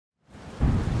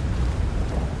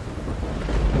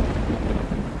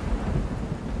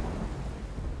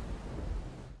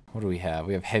What do we have?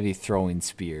 We have heavy throwing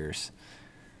spears.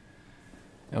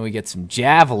 And we get some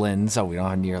javelins. Oh, we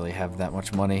don't nearly have that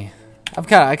much money.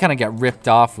 I kind of got ripped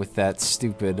off with that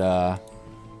stupid,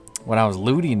 when I was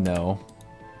looting, though.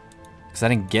 Because I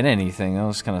didn't get anything. That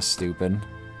was kind of stupid.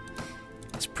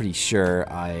 I was pretty sure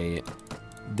I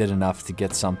did enough to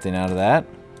get something out of that.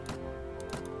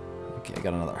 Okay, I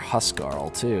got another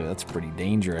Huskarl, too. That's pretty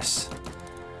dangerous.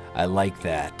 I like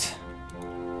that.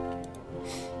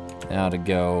 Now to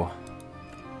go...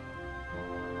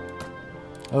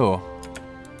 Oh.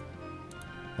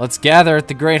 Let's gather at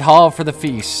the Great Hall for the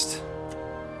feast.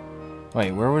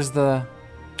 Wait, where was the...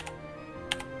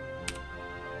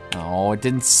 Oh, it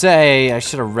didn't say. I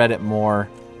should have read it more.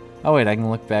 Oh, wait, I can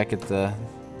look back at the...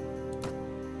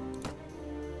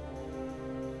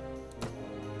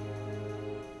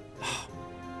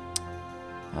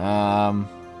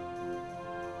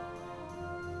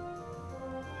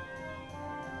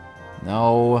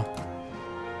 No.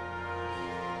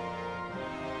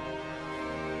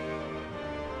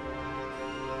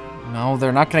 No,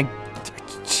 they're not gonna...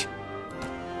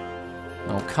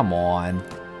 Oh, come on.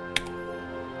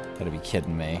 Gotta be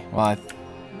kidding me. Well,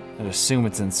 I'd assume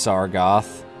it's in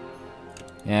Sargoth.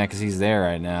 Yeah, because he's there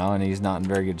right now, and he's not in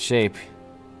very good shape.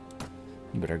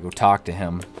 You better go talk to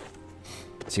him.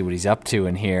 See what he's up to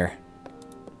in here.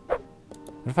 What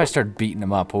if I start beating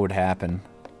him up? What would happen?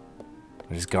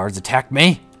 Would his guards attack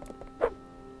me?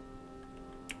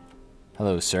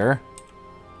 Hello, sir.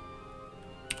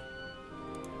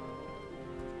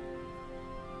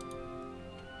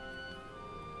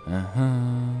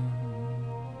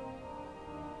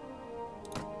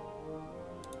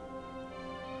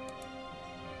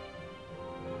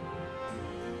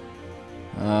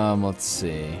 Let's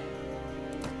see.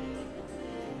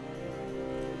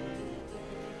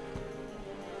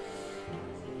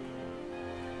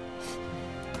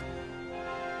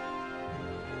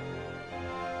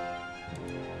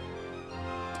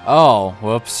 Oh,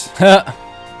 whoops. That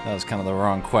was kind of the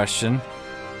wrong question.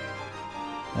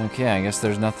 Okay, I guess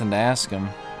there's nothing to ask him.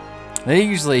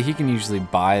 He can usually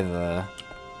buy the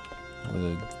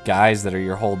guys that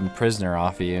you're holding prisoner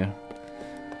off of you.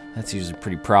 That's usually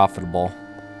pretty profitable.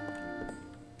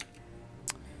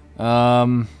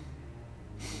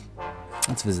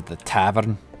 Let's visit the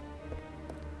tavern.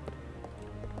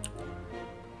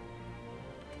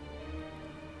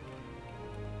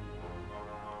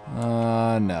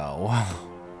 No.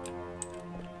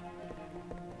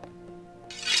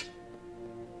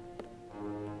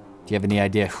 Do you have any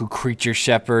idea who Creature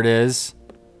Shepherd is?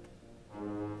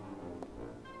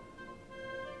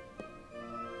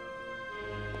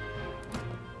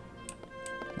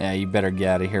 Yeah, you better get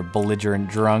out of here, belligerent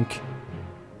drunk.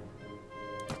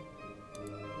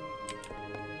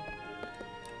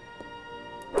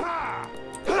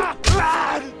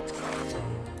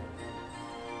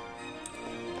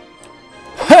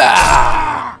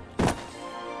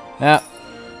 Yeah.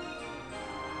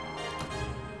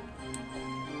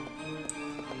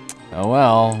 Oh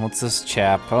well, what's this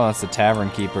chap? Oh, that's the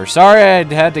tavern keeper. Sorry I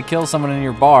had to kill someone in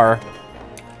your bar.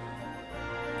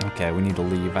 Okay, we need to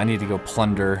leave. I need to go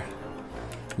plunder,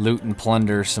 loot and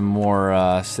plunder some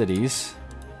more cities.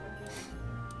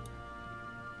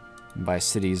 And by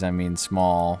cities, I mean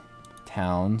small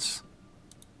towns.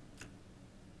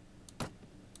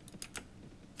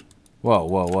 Whoa,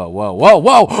 whoa, whoa, whoa, whoa,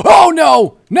 whoa! Oh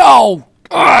no! No!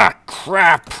 Ah,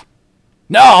 crap!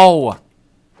 No!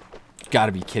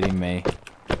 Gotta be kidding me.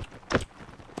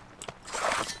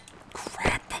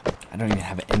 Crap. I don't even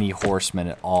have any horsemen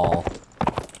at all.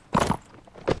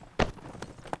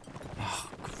 Oh,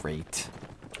 great.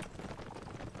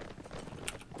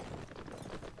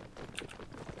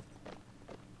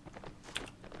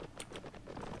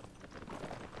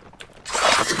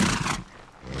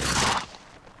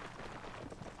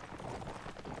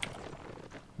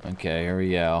 Okay, here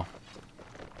we go.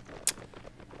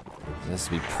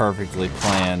 This will be perfectly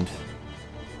planned.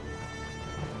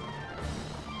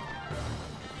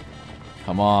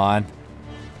 Come on.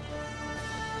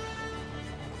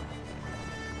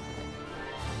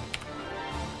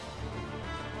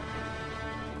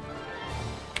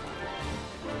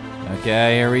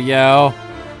 Okay, here we go.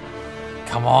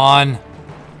 Come on.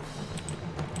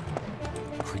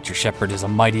 Creature Shepherd is a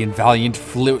mighty and valiant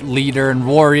leader and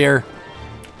warrior.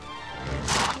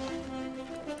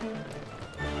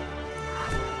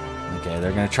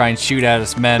 They're gonna try and shoot at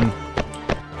us, men.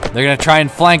 They're gonna try and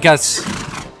flank us.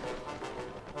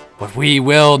 But we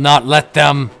will not let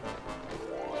them.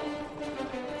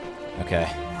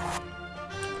 Okay.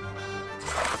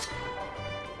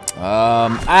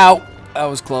 Ow! That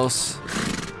was close.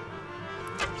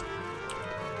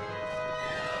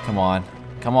 Come on.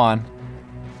 Come on.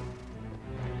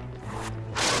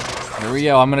 Here we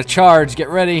go. I'm gonna charge. Get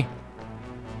ready.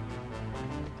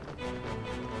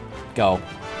 Go.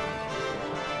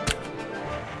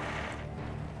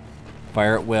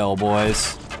 Fire at will,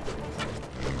 boys.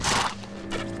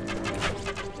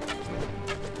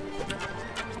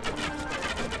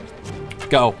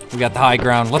 Go. We got the high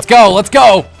ground. Let's go. Let's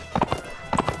go.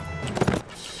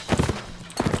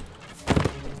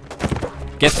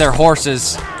 Get their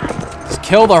horses. Just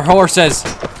kill their horses.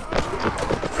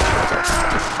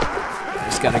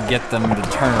 Just gotta get them to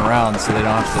turn around so they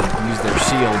don't have to use their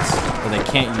shields. Or they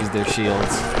can't use their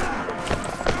shields.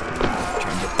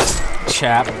 Try and get this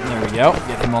chap. There we go.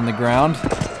 Get him on the ground.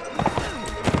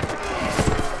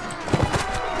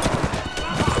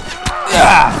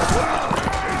 Ah!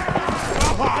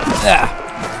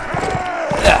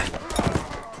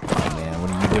 Oh man, what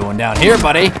are you doing down here,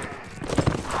 buddy?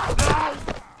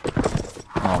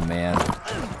 Oh man.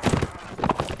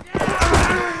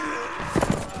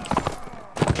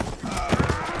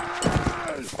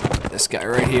 This guy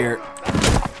right here.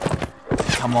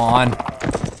 Come on.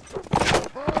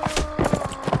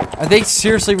 Are they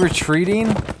seriously retreating?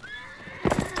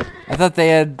 I thought they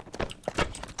had...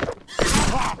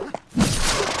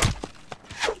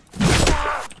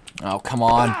 Oh, come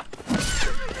on.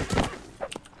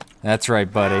 That's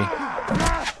right, buddy.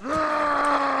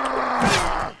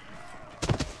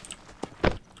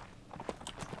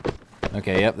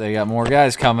 Okay, yep, they got more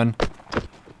guys coming.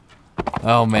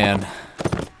 Oh, man.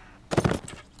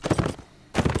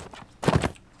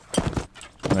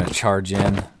 I'm gonna charge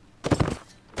in.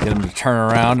 Get them to turn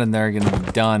around and they're gonna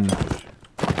be done.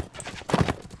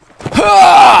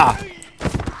 Ha!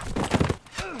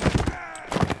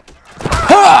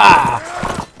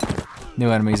 New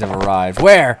enemies have arrived.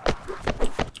 Where?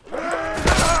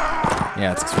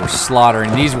 Yeah, it's because we're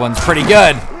slaughtering these ones pretty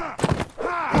good.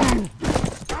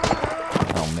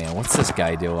 Oh man, what's this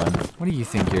guy doing? What do you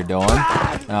think you're doing?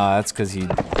 Oh, that's because he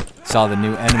saw the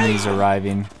new enemies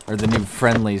arriving. Or the new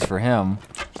friendlies for him.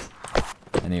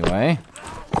 Anyway.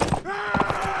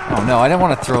 Oh no, I didn't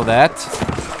want to throw that.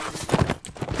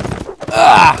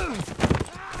 Ah!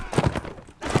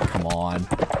 Come on.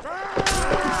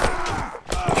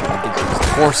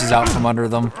 Horses out from under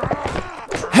them.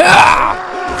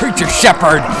 Ha! Creature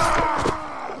Shepherd!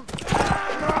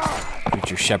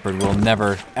 Creature Shepherd will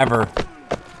never, ever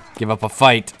give up a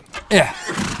fight. Yeah.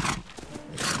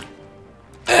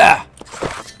 Yeah.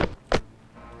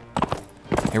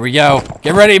 Here we go.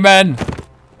 Get ready, men!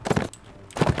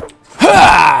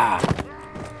 Ha!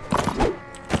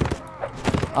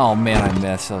 Oh man, I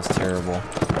missed. That was terrible.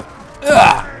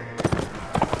 Ah!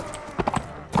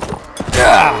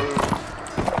 Ah!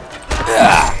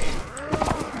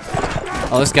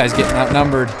 Oh, this guy's getting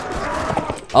outnumbered.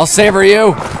 I'll savor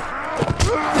you.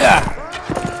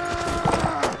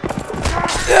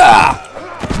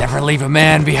 Never leave a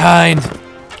man behind.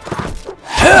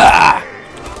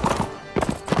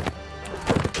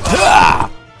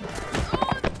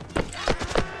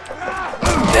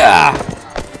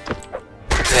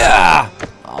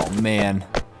 Oh man,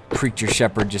 Creature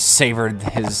Shepherd just savored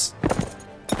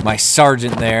my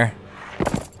sergeant there.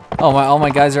 Oh all my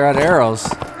guys are out of arrows.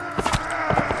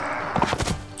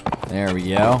 There we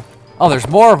go. Oh, there's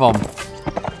more of them.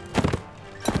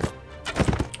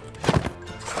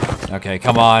 Okay,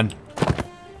 come on.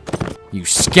 You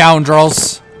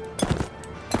scoundrels.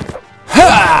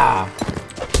 Ha!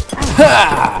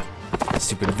 Ha!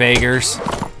 Stupid Vagers.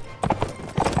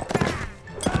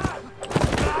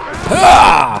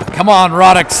 Ha! Come on,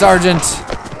 Roddick Sergeant.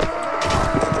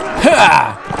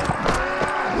 Ha!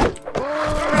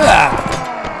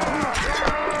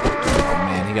 Oh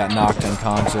man, he got knocked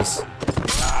unconscious.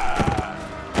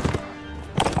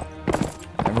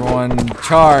 Everyone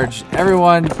charge!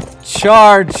 Everyone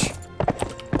charge!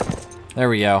 There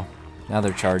we go. Now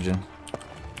they're charging.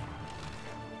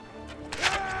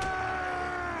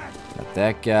 Got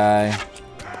that guy.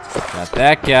 Got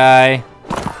that guy.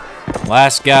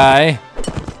 Last guy.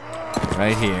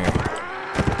 Right here.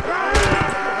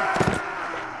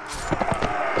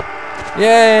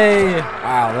 Yay!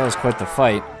 Wow, that was quite the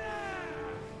fight.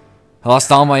 I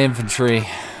lost all my infantry.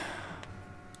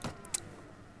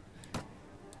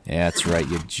 Yeah, that's right,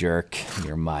 you jerk.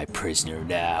 You're my prisoner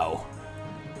now.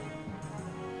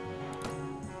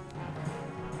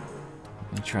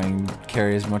 I'll try and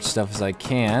carry as much stuff as I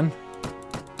can.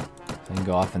 So I can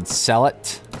go off and sell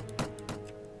it.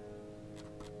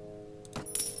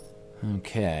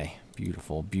 Okay,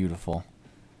 beautiful, beautiful.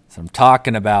 That's what I'm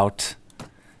talking about.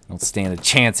 Don't stand a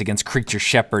chance against Creature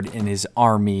Shepherd and his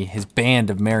army, his band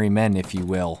of merry men, if you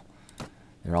will.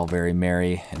 They're all very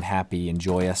merry and happy and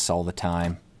joyous all the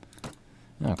time.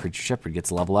 Oh, Creature Shepherd gets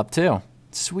a level up too.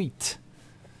 Sweet.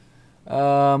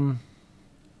 Let's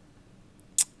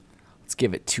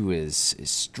give it to his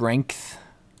strength.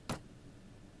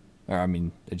 Or, I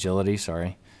mean, agility,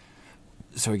 sorry.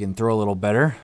 So he can throw a little better.